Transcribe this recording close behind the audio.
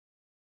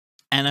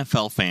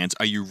NFL fans,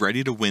 are you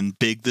ready to win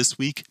big this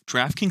week?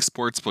 DraftKings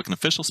Sportsbook, an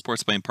official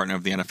sports betting partner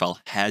of the NFL,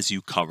 has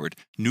you covered.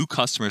 New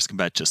customers can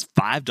bet just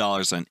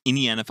 $5 on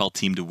any NFL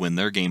team to win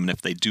their game, and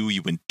if they do,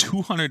 you win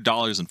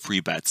 $200 in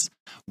free bets.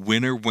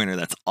 Winner, winner,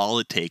 that's all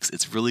it takes.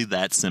 It's really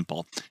that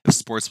simple. If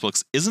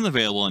Sportsbooks isn't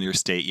available in your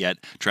state yet,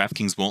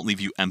 DraftKings won't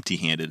leave you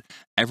empty-handed.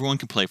 Everyone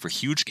can play for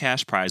huge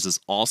cash prizes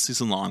all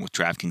season long with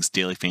DraftKings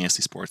daily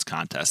fantasy sports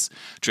contests.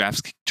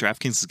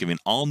 DraftKings is giving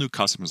all new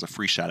customers a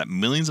free shot at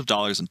millions of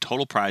dollars in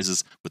total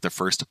prizes with their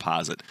first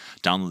deposit.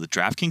 Download the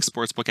DraftKings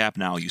Sportsbook app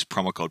now. Use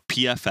promo code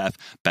PFF.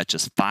 Bet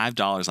just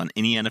 $5 on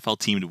any NFL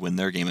team to win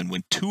their game and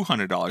win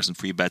 $200 in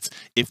free bets.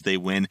 If they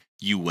win,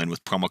 you win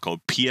with promo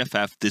code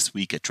PFF this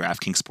week at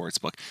DraftKings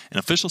Sportsbook, an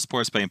official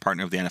sports betting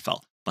partner of the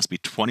NFL. Must be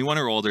 21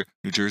 or older,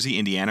 New Jersey,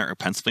 Indiana, or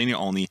Pennsylvania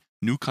only.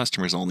 New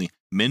customers only.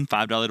 Min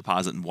 $5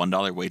 deposit and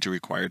 $1 wager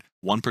required.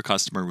 One per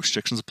customer.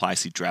 Restrictions apply.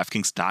 See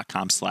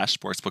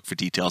DraftKings.com/sportsbook for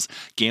details.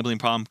 Gambling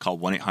problem? Call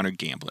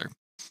 1-800-GAMBLER.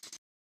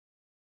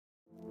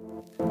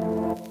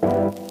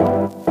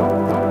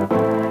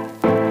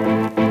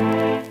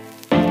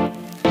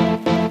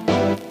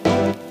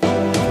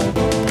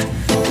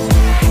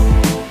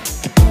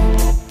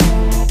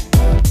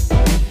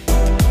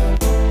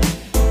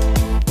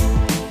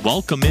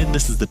 Welcome in.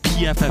 This is the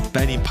PFF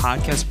Betting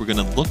Podcast. We're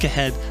going to look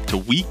ahead to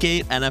Week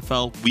 8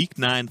 NFL, Week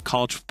 9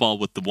 college football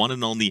with the one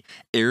and only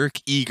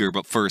Eric Eager.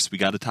 But first, we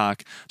got to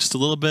talk just a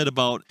little bit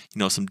about,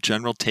 some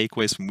general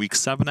takeaways from Week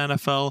 7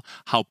 NFL,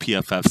 how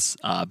PFF's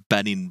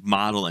betting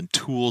model and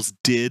tools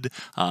did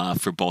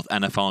for both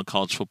NFL and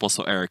college football.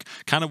 So, Eric,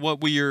 kind of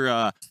what were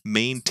your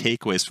main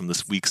takeaways from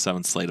this Week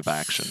 7 slate of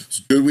action? It's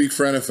a good week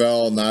for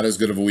NFL, not as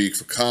good of a week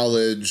for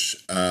college,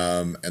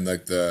 and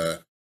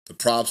the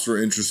props were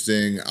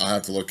interesting. I'll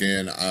have to look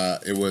in.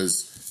 It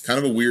was kind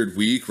of a weird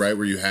week, right,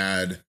 where you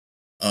had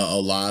a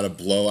lot of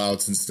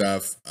blowouts and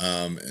stuff,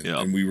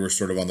 and we were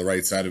sort of on the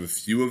right side of a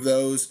few of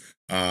those.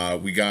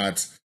 We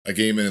got a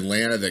game in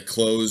Atlanta that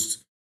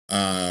closed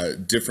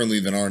differently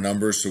than our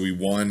numbers, so we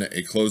won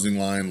a closing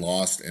line,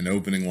 lost an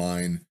opening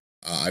line,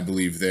 I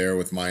believe, there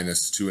with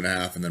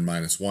 -2.5 and then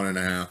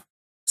 -1.5.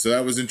 So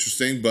that was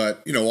interesting,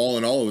 but all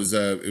in all,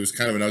 it was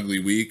kind of an ugly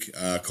week.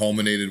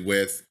 Culminated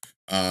with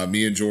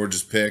me and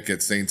George's pick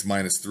at Saints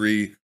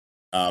 -3,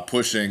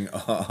 pushing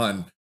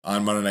on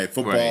Monday Night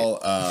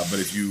Football. Right. But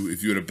if you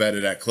would have bet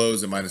it at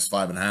close at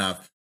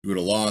 -5.5, you would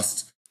have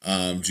lost.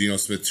 Geno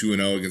Smith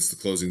 2-0 against the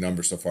closing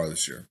number so far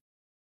this year.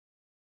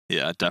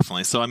 Yeah,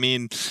 definitely. So,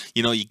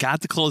 you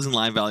got the closing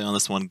line value on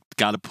this one,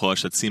 got to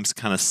push. It seems to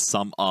kind of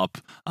sum up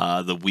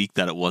the week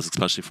that it was,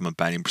 especially from a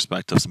betting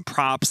perspective. Some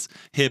props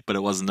hit, but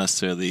it wasn't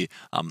necessarily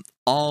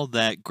all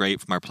that great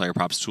from our player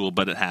props tool,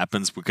 but it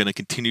happens. We're going to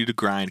continue to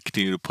grind,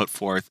 continue to put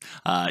forth,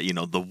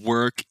 the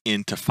work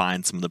in to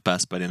find some of the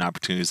best betting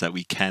opportunities that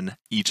we can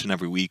each and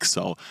every week.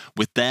 So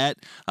with that,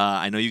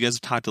 I know you guys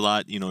have talked a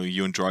lot,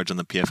 you and George on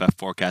the PFF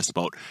forecast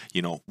about,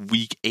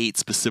 Week 8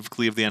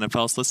 specifically of the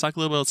NFL. So let's talk a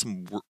little bit about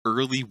some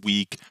early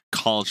week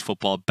college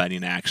football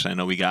betting action. I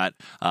know we got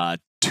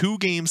 2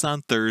 games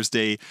on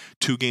Thursday,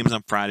 2 games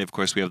on Friday. Of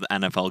course, we have the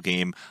NFL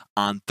game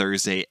on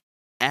Thursday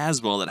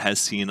as well that has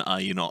seen,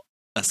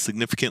 a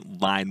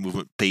significant line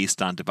movement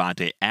based on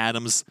Davante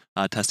Adams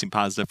testing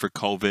positive for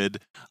COVID,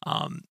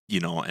 and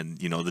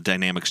the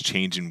dynamics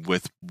changing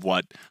with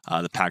what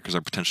the Packers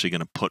are potentially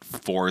going to put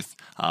forth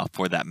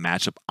for that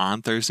matchup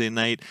on Thursday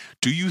night.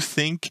 Do you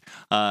think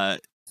the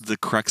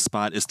correct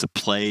spot is to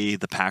play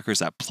the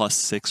Packers at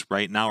 +6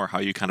 right now, or how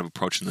are you kind of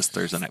approaching this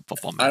Thursday night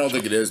football matchup? I don't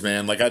think it is,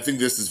 man. I think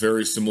this is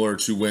very similar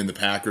to when the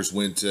Packers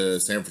went to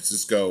San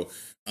Francisco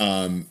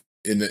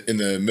in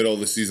the middle of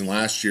the season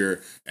last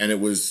year, and it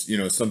was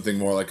something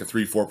more like a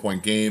 3-4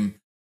 point game,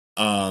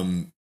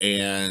 and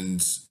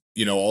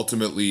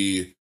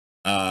ultimately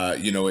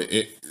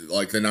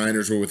the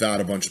Niners were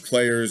without a bunch of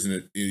players,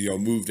 and it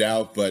moved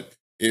out, but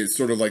it's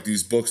sort of like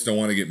these books don't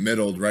want to get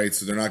middled, right?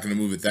 So they're not going to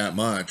move it that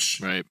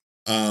much, right?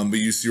 But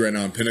you see right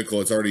now in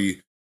Pinnacle, it's already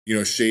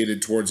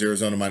shaded towards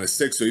Arizona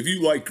 -6. So if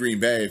you like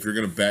Green Bay, if you're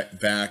going to bet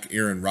back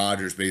Aaron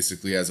Rodgers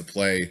basically as a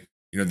play,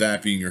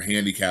 that being your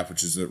handicap,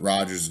 which is that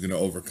Rodgers is going to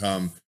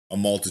overcome a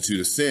multitude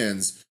of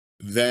sins,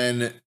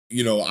 then,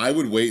 I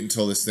would wait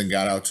until this thing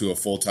got out to a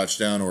full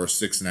touchdown or a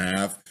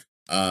 6.5,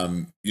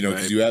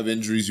 because you have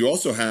injuries. You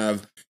also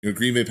have,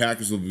 Green Bay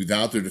Packers will be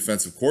without their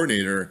defensive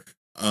coordinator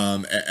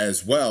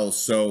as well.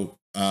 So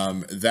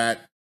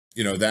it's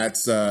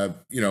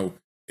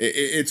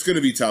going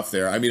to be tough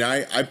there.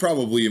 I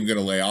probably am going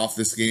to lay off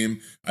this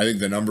game. I think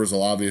the numbers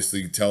will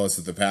obviously tell us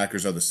that the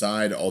Packers are the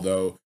side,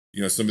 although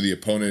some of the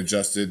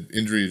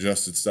injury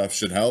adjusted stuff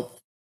should help.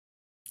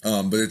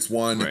 But it's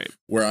one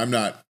where I'm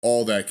not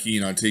all that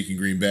keen on taking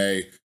Green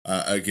Bay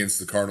against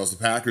the Cardinals. The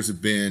Packers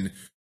have been,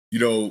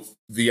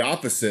 the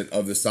opposite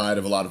of the side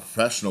of a lot of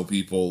professional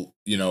people.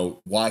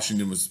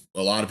 Washington was,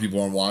 a lot of people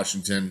on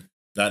Washington.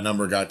 That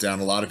number got down.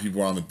 A lot of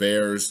people were on the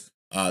Bears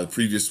the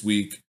previous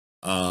week.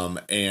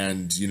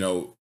 And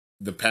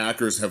the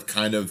Packers have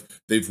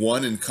they've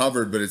won and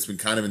covered, but it's been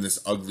kind of in this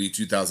ugly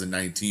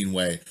 2019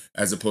 way,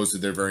 as opposed to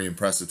their very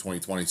impressive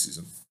 2020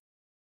 season.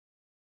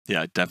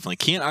 Yeah, definitely.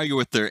 Can't argue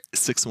with their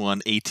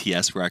 6-1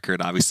 ATS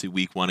record. Obviously,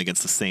 week one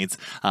against the Saints.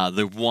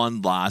 Their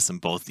one loss in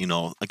both,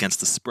 against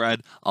the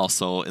spread,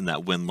 also in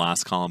that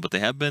win-loss column. But they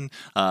have been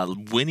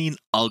winning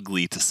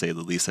ugly, to say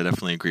the least. I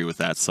definitely agree with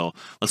that. So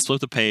let's flip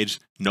the page.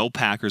 No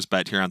Packers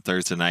bet here on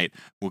Thursday night.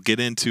 We'll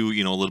get into, a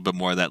little bit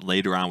more of that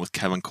later on with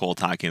Kevin Cole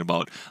talking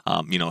about,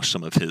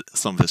 some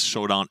of his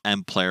showdown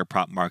and player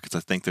prop markets. I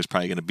think there's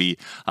probably going to be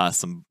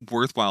some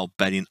worthwhile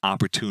betting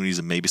opportunities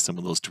and maybe some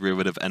of those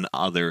derivative and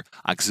other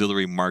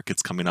auxiliary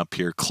markets coming up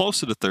here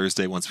closer to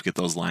Thursday once we get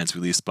those lines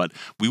released. But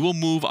we will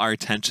move our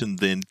attention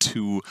then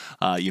to,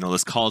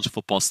 this college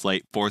football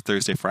slate for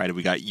Thursday, Friday.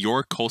 We got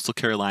your Coastal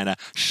Carolina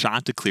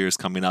Chanticleers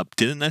coming up.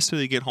 Didn't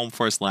necessarily get home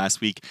for us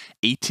last week.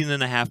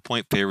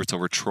 18.5-point favorites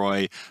over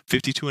Troy.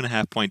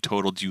 52.5-point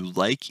total. Do you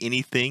like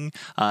anything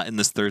in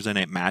this Thursday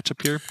night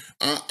matchup here?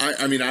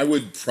 I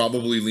would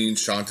probably lean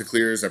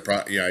Chanticleers.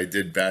 I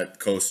did bet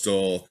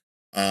Coastal.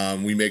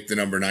 We make the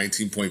number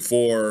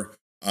 19.4.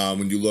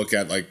 When you look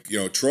at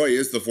Troy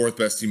is the fourth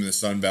best team in the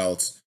Sun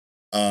Belt,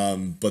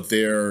 but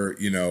they're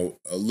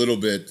a little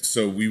bit.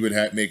 So we would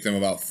make them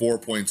about 4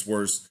 points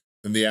worse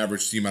than the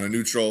average team on a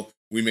neutral.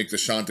 We make the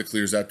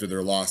Chanticleers after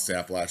their loss to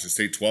Appalachian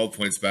State 12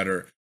 points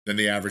better than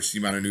the average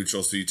team on a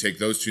neutral. So you take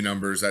those two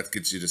numbers, that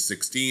gets you to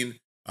 16,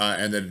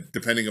 and then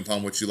depending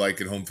upon what you like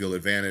at home field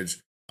advantage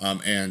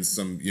and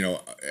some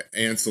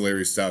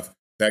ancillary stuff,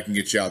 that can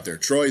get you out there.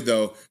 Troy,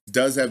 though,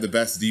 does have the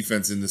best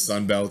defense in the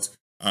Sun Belt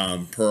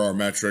per our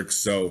metrics,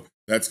 so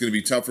that's going to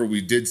be tougher.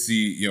 We did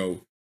see,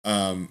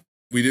 Grayson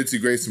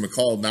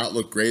McCall not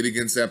look great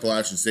against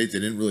Appalachian State. They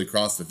didn't really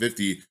cross the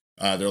 50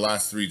 their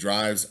last 3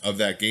 drives of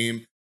that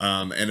game,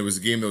 and it was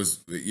a game that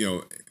was,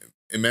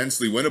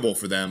 immensely winnable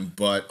for them,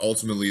 but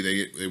ultimately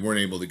they weren't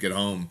able to get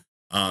home,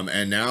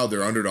 and now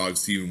they're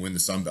underdogs to even win the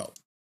Sun Belt.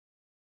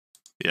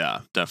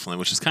 Yeah, definitely,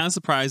 which is kind of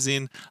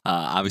surprising.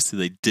 Obviously,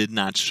 they did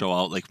not show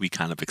out like we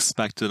kind of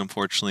expected,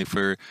 unfortunately,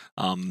 for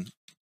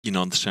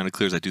the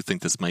Chanticleers. I do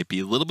think this might be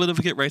a little bit of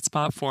a get-right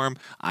spot for them.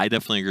 I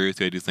definitely agree with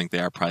you. I do think they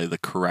are probably the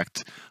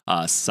correct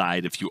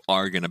side if you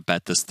are going to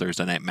bet this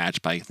Thursday night match,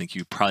 but I think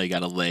you probably got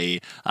to lay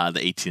the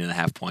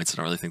 18.5 points. I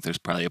don't really think there's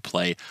probably a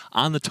play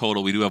on the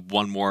total. We do have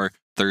one more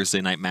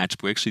Thursday night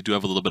matchup. We actually do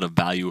have a little bit of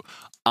value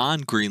on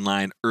Green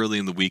Line early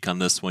in the week on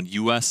this one.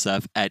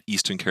 USF at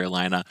Eastern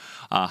Carolina.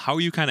 How are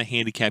you kind of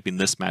handicapping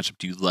this matchup?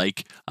 Do you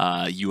like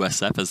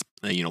USF as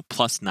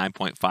plus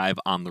 9.5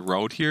 on the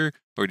road here,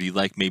 or do you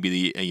like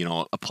maybe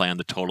the a play on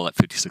the total at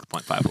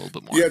 56.5 a little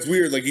bit more? Yeah, it's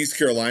weird. Like East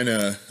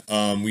Carolina,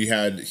 we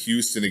had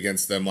Houston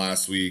against them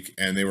last week,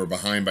 and they were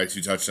behind by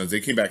 2 touchdowns. They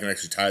came back and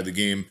actually tied the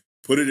game,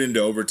 put it into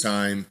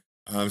overtime.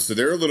 So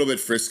they're a little bit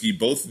frisky.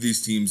 Both of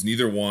these teams,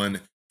 neither one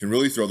can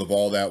really throw the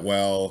ball that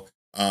well.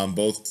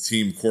 Both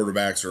team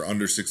quarterbacks are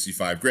under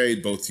 65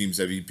 grade. Both teams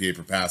have EPA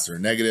per pass that are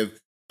negative.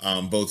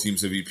 Both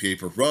teams have EPA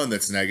per run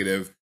that's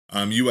negative.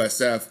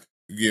 USF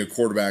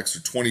quarterbacks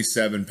are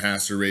 27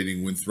 passer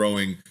rating when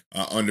throwing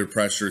under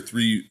pressure,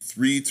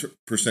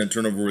 3%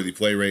 turnover worthy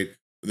play rate.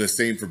 The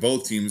same for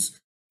both teams.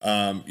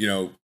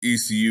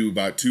 ECU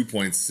about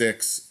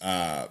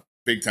 2.6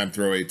 big time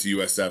throw rate to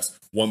USF's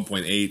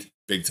 1.8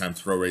 big time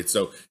throw rate.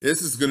 So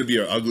this is going to be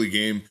an ugly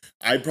game.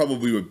 I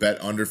probably would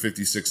bet under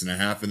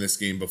 56.5 in this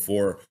game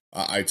before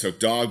I took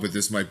dog, but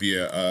this might be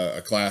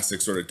a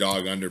classic sort of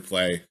dog under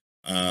play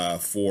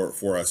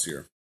for us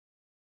here.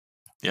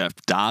 Yeah,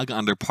 dog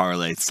under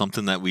parlay,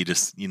 something that we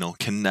just,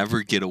 can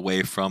never get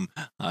away from,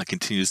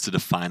 continues to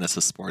define us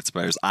as sports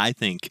bettors. I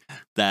think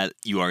that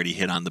you already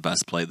hit on the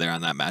best play there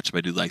on that matchup.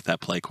 I do like that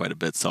play quite a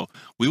bit. So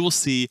we will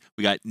see.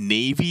 We got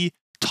Navy,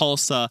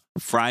 Tulsa,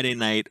 Friday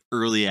night,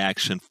 early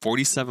action,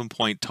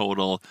 47-point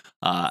total,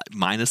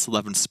 minus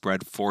 11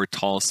 spread for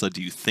Tulsa.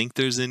 Do you think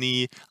there's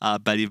any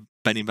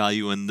betting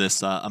value in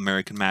this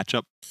American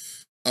matchup?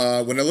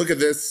 When I look at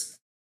this,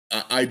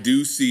 I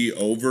do see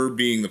over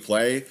being the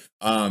play.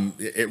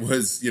 It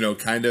was,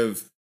 kind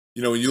of,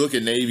 when you look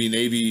at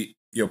Navy,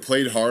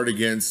 played hard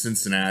against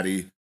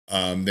Cincinnati.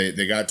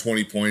 They got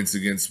 20 points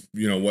against,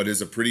 what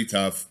is a pretty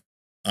tough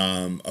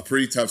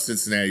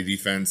Cincinnati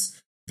defense.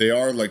 They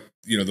are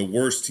the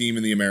worst team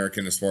in the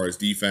American as far as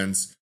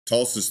defense.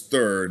 Tulsa's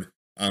third.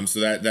 So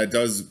that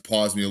does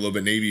pause me a little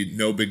bit. Navy,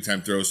 no big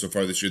time throws so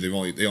far this year.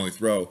 They only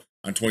throw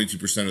on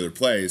 22% of their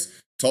plays.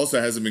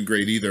 Tulsa hasn't been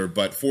great either,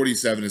 but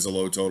 47 is a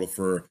low total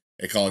for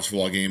a college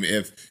football game.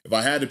 If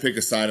I had to pick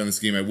a side on this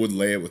game, I would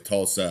lay it with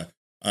Tulsa.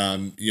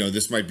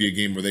 This might be a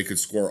game where they could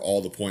score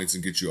all the points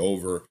and get you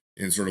over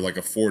in sort of like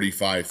a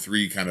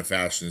 45-3 kind of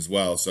fashion as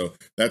well. So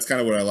that's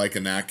kind of what I like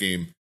in that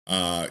game,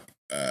 on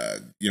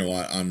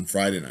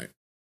Friday night.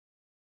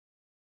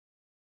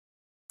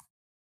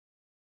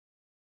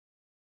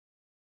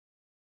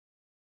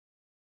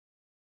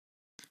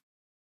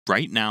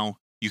 Right now,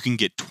 you can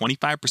get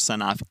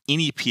 25% off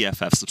any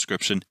PFF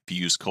subscription if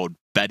you use code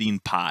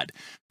BettingPod.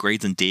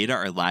 Grades and data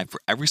are live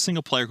for every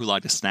single player who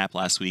logged a snap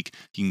last week.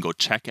 You can go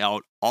check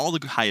out all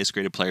the highest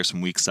graded players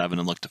from Week 7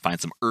 and look to find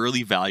some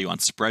early value on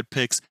spread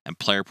picks and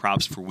player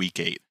props for Week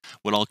 8.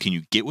 What all can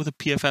you get with a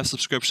PFF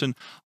subscription?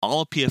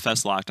 All of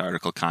PFF's locked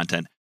article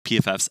content,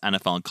 PFF's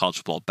NFL and college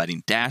football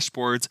betting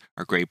dashboards,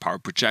 our grade power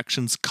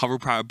projections, cover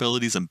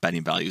probabilities, and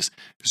betting values.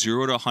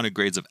 0 to 100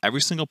 grades of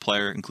every single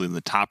player, including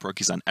the top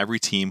rookies on every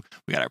team.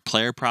 We got our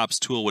player props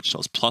tool, which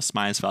shows plus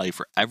minus value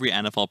for every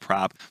NFL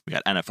prop. We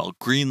got NFL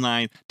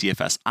Greenline,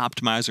 DFS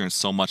Optimizer, and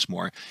so much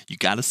more. You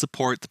got to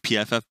support the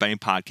PFF Betting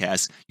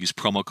Podcast. Use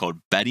promo code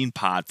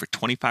BettingPod for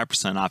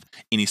 25% off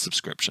any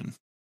subscription.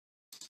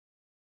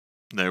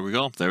 There we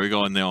go.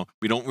 And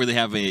we don't really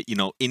have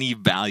any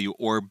value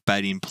or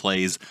betting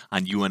plays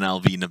on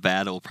UNLV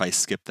Nevada. We'll probably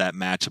skip that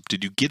matchup.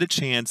 Did you get a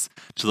chance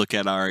to look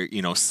at our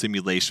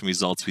simulation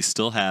results? We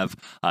still have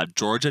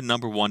Georgia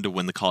 #1 to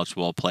win the college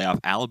football playoff.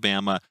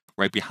 Alabama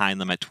right behind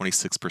them at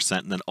 26%,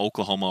 and then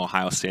Oklahoma,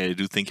 Ohio State. I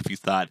do think if you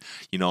thought,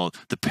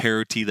 the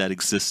parity that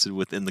existed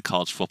within the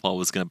college football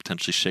was going to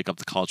potentially shake up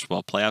the college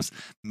football playoffs,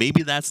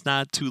 maybe that's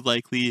not too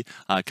likely.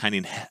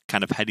 Kind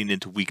of heading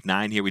into week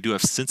 9 here, we do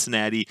have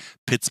Cincinnati,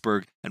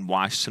 Pittsburgh, and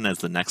Washington as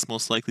the next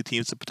most likely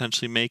teams to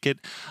potentially make it.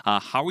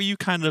 How are you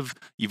kind of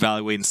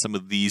evaluating some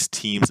of these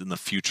teams in the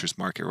futures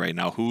market right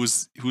now?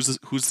 Who's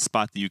the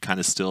spot that you kind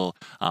of still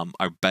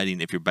are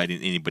betting if you're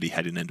betting anybody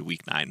heading into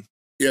week 9?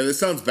 Yeah, this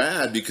sounds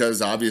bad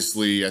because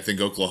obviously I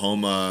think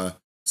Oklahoma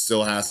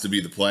still has to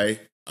be the play.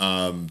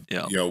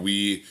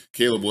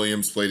 Caleb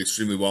Williams played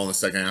extremely well in the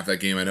second half of that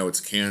game. I know it's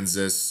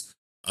Kansas.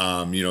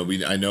 I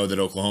know that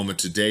Oklahoma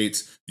to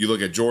date, you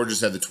look at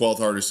Georgia's had the 12th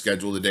hardest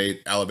schedule to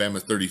date, Alabama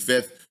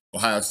 35th,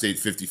 Ohio State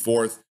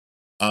 54th,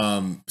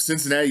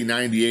 Cincinnati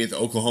 98th,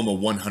 Oklahoma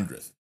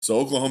 100th. So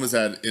Oklahoma's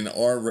had in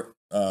our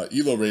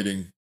ELO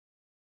rating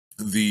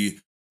the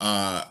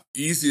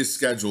easiest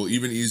schedule,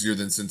 even easier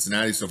than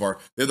Cincinnati so far.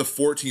 They're the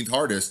 14th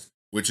hardest,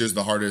 which is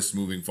the hardest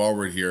moving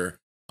forward here.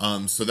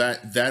 So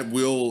that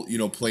will,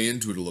 play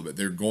into it a little bit.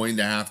 They're going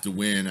to have to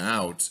win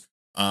out.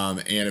 And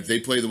if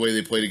they play the way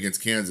they played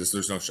against Kansas,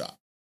 there's no shot.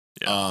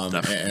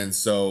 Yeah, and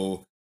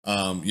so,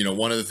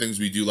 one of the things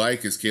we do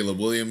like is Caleb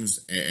Williams,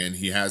 and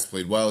he has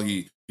played well.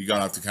 He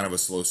got off to kind of a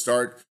slow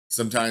start.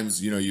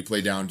 Sometimes, you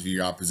play down to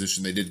your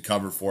opposition. They did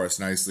cover for us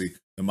nicely,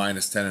 the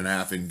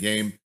 -10.5 in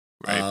game.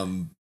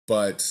 Right.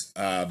 But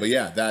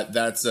yeah,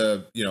 that's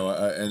an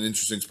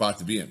interesting spot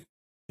to be in.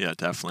 Yeah,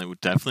 definitely.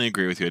 Would definitely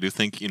agree with you. I do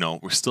think,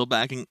 we're still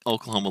backing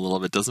Oklahoma a little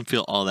bit. Doesn't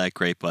feel all that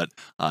great, but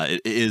it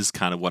is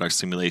kind of what our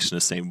simulation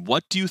is saying.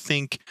 What do you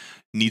think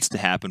needs to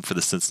happen for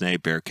the Cincinnati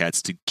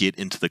Bearcats to get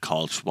into the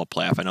college football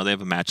playoff? I know they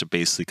have a matchup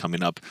basically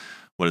coming up,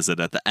 at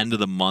the end of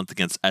the month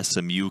against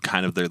SMU,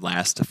 kind of their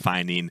last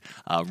defining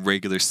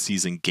regular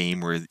season game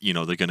where,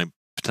 they're going to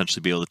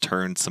potentially be able to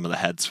turn some of the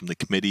heads from the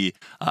committee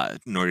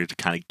in order to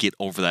kind of get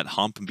over that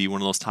hump and be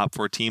one of those top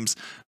 4 teams.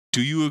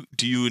 Do you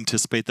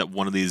anticipate that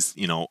one of these,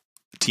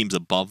 teams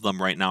above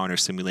them right now in our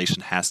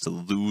simulation has to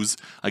lose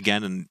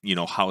again? And,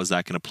 how is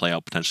that going to play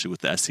out potentially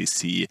with the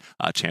SEC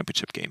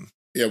championship game?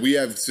 Yeah, we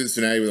have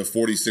Cincinnati with a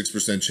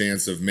 46%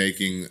 chance of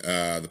making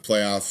the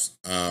playoffs.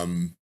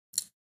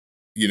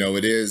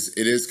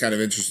 It is kind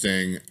of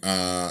interesting.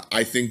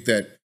 I think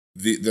that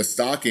the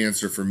stock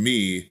answer for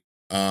me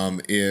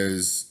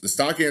is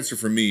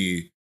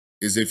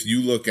if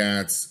you look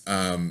at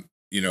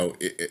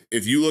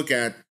if you look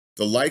at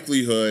the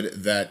likelihood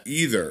that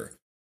either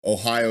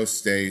Ohio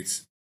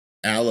State,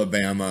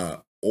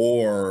 Alabama,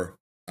 or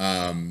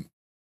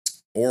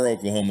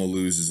Oklahoma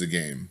loses a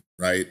game,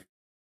 right?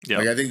 Yeah.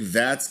 Like I think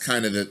that's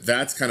kind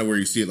of where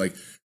you see it. Like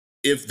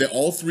if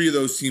all 3 of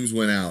those teams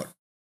win out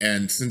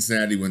and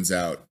Cincinnati wins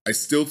out, I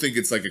still think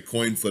it's like a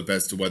coin flip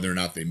as to whether or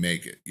not they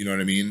make it. You know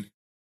what I mean?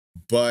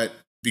 But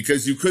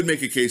because you could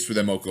make a case for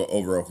them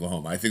over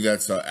Oklahoma, I think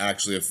that's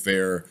actually a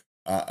fair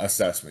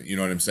assessment. You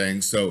know what I'm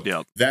saying? So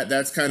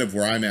that's kind of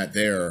where I'm at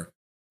there.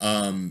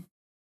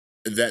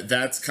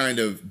 That's kind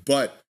of,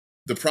 but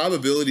the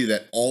probability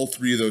that all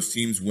 3 of those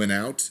teams win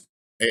out,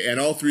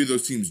 and all 3 of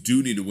those teams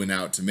do need to win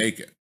out to make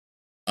it,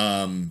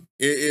 and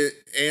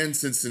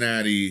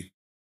Cincinnati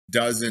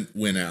doesn't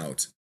win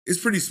out, is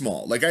pretty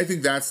small. Like I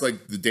think that's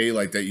like the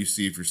daylight that you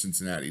see for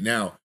Cincinnati.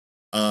 Now,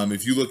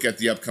 if you look at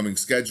the upcoming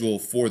schedule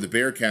for the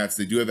Bearcats,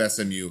 they do have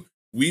SMU.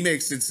 We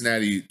make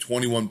Cincinnati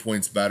 21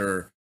 points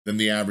better than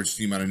the average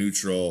team on a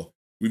neutral.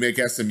 We make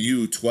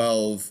SMU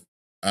 12.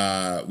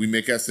 We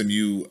make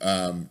SMU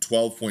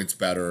 12 points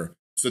better.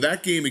 So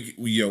that game,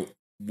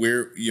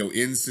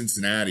 in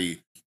Cincinnati,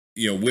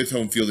 with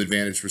home field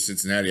advantage for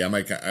Cincinnati, I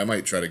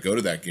might try to go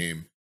to that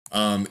game.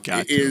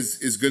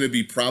 Is going to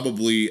be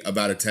probably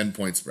about a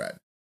 10-point spread.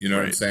 You know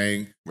what I'm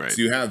saying? Right.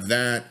 So you have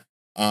that.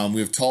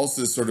 We have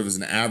Tulsa sort of as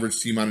an average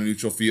team on a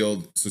neutral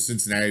field. So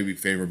Cincinnati would be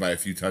favored by a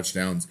few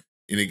touchdowns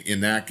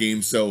in that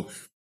game. So,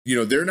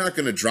 they're not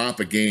going to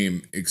drop a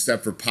game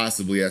except for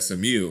possibly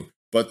SMU.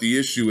 But the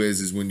issue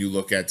is when you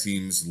look at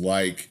teams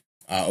like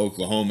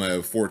Oklahoma,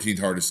 14th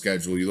hardest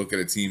schedule, you look at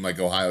a team like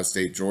Ohio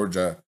State,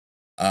 Georgia.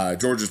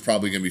 Georgia's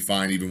probably going to be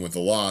fine even with a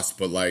loss,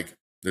 but like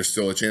there's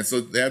still a chance.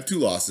 So they have 2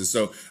 losses.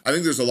 So I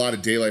think there's a lot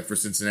of daylight for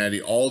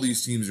Cincinnati. All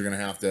these teams are going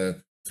to have to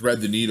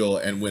thread the needle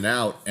and win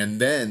out. And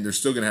then they're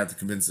still going to have to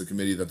convince the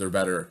committee that they're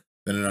better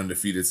than an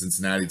undefeated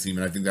Cincinnati team.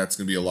 And I think that's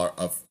going to be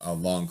a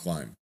long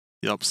climb.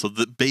 Yep. So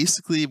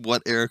basically,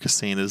 what Eric is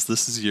saying is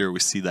this is year we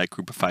see that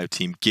Group of 5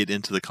 team get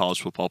into the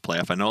college football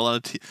playoff. I know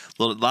a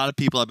lot of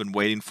people have been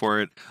waiting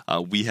for it.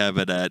 We have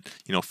it at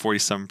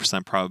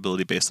 47%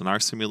 probability based on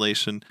our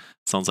simulation.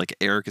 Sounds like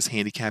Eric is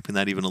handicapping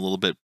that even a little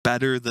bit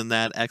better than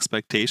that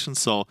expectation.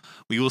 So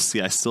we will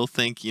see. I still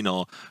think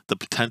the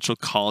potential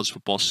college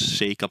football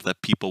shakeup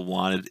that people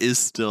wanted is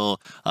still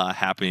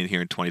happening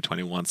here in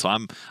 2021. So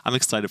I'm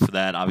excited for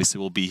that. Obviously,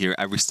 we'll be here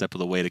every step of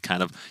the way to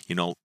kind of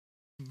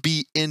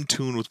be in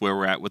tune with where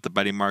we're at with the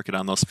betting market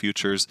on those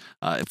futures.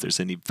 If there's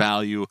any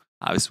value,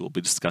 obviously we'll be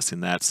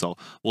discussing that. So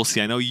we'll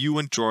see. I know you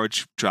and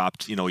George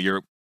dropped,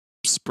 your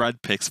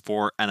spread picks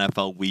for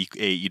NFL Week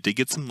 8. You did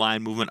get some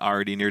line movement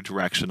already in your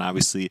direction.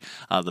 Obviously,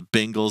 the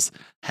Bengals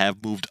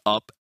have moved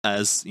up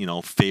as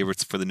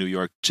favorites for the New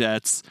York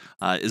Jets.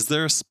 Is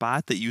there a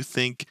spot that you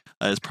think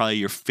is probably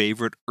your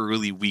favorite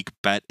early week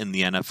bet in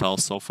the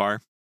NFL so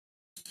far?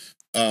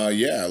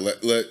 Yeah.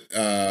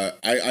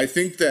 I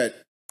think that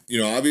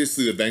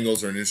obviously the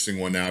Bengals are an interesting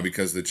one now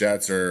because the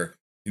Jets are,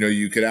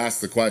 you could ask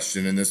the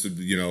question, and this would,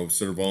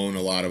 sort of own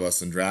a lot of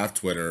us in draft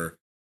Twitter.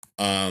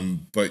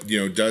 But,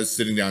 does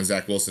sitting down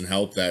Zach Wilson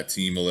help that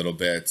team a little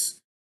bit?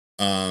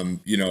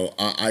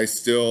 I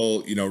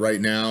still,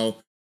 right now,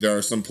 there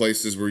are some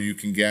places where you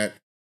can get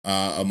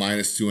a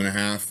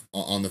 -2.5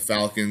 on the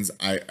Falcons.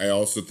 I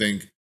also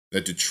think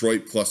that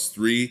Detroit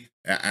 +3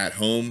 at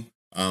home.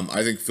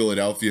 I think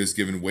Philadelphia is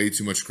given way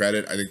too much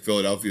credit. I think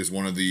Philadelphia is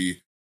one of the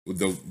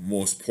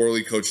most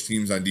poorly coached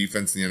teams on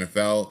defense in the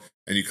NFL,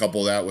 and you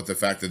couple that with the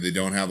fact that they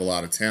don't have a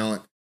lot of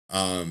talent.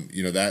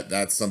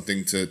 That's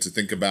something to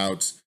think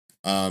about.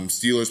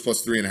 Steelers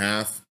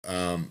 +3.5.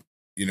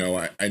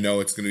 I know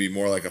it's going to be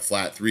more like a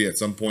flat 3 at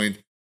some point.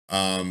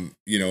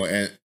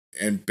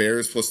 And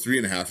Bears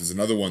 +3.5 is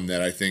another one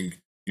that I think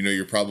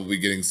you're probably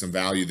getting some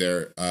value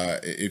there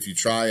if you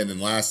try. And then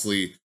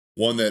lastly,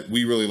 one that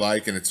we really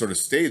like, and it sort of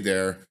stayed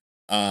there.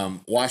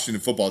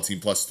 Washington football team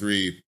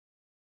 +3.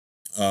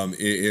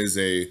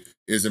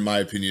 Is in my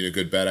opinion a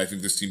good bet. I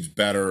think this team's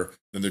better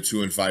than their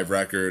 2-5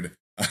 record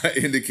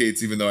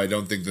indicates, even though I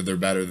don't think that they're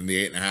better than the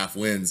 8.5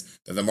 wins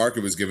that the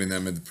market was giving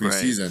them in the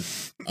preseason.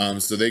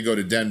 Right. So they go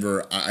to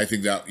Denver. I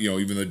think that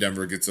even though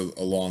Denver gets a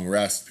long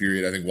rest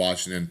period, I think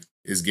Washington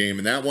is game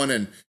in that one.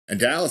 And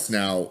Dallas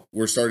now,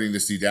 we're starting to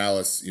see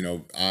Dallas.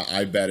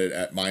 I bet it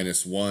at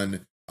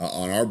 -1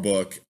 on our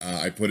book.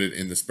 I put it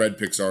in the spread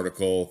picks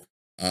article.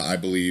 I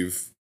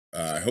believe.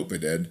 I hope I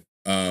did.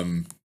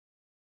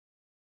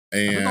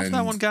 I don't know if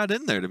that one got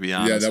in there, to be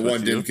honest. Yeah, that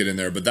one didn't get in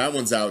there, but that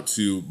one's out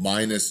to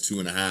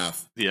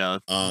 -2.5. Yeah,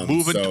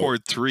 moving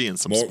toward 3 in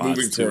some spots.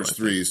 Moving towards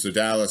 3. So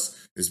Dallas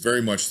is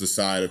very much the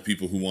side of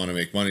people who want to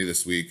make money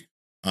this week.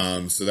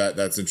 So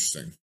that's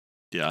interesting.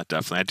 Yeah,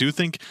 definitely. I do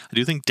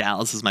think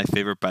Dallas is my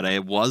favorite bet. I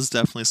was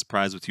definitely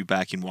surprised with you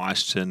backing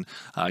Washington,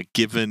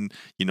 given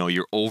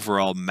your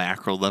overall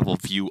macro level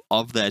view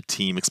of that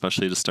team,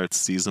 especially to start the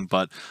season.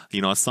 But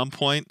at some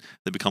point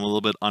they become a little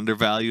bit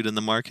undervalued in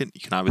the market.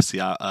 You can obviously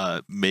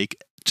make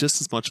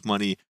just as much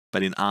money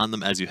betting on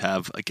them as you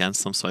have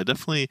against them. So I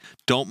definitely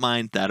don't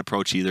mind that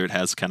approach either. It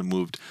has kind of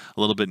moved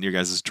a little bit in your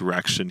guys'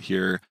 direction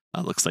here.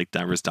 Looks like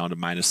Denver's down to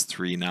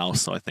 -3 now,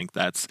 so I think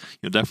that's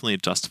definitely a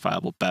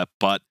justifiable bet,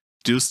 but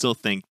do still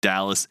think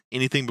Dallas,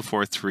 anything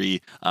before 3,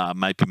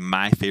 might be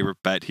my favorite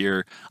bet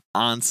here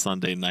on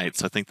Sunday night.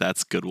 So I think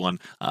that's a good one.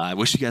 I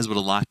wish you guys would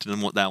have locked in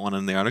that one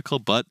in the article,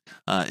 but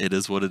it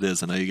is what it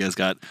is. I know you guys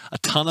got a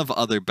ton of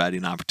other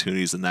betting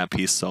opportunities in that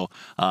piece. So,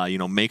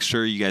 make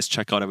sure you guys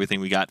check out everything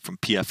we got from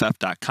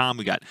PFF.com.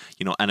 We got,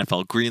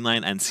 NFL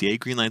Greenline, NCAA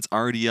Greenline's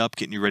already up,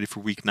 getting you ready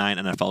for week 9.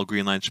 NFL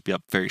Greenline should be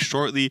up very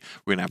shortly.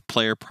 We're going to have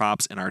player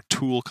props in our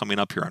tool coming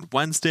up here on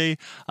Wednesday.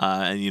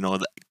 And,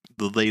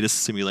 the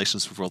latest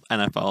simulations for both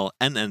NFL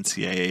and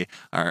NCAA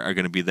are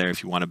going to be there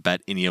if you want to bet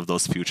any of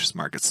those futures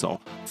markets.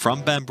 So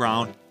from Ben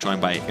Brown,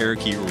 joined by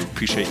Eric Eager, we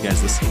appreciate you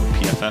guys listening to the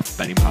PFF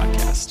Betting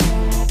Podcast.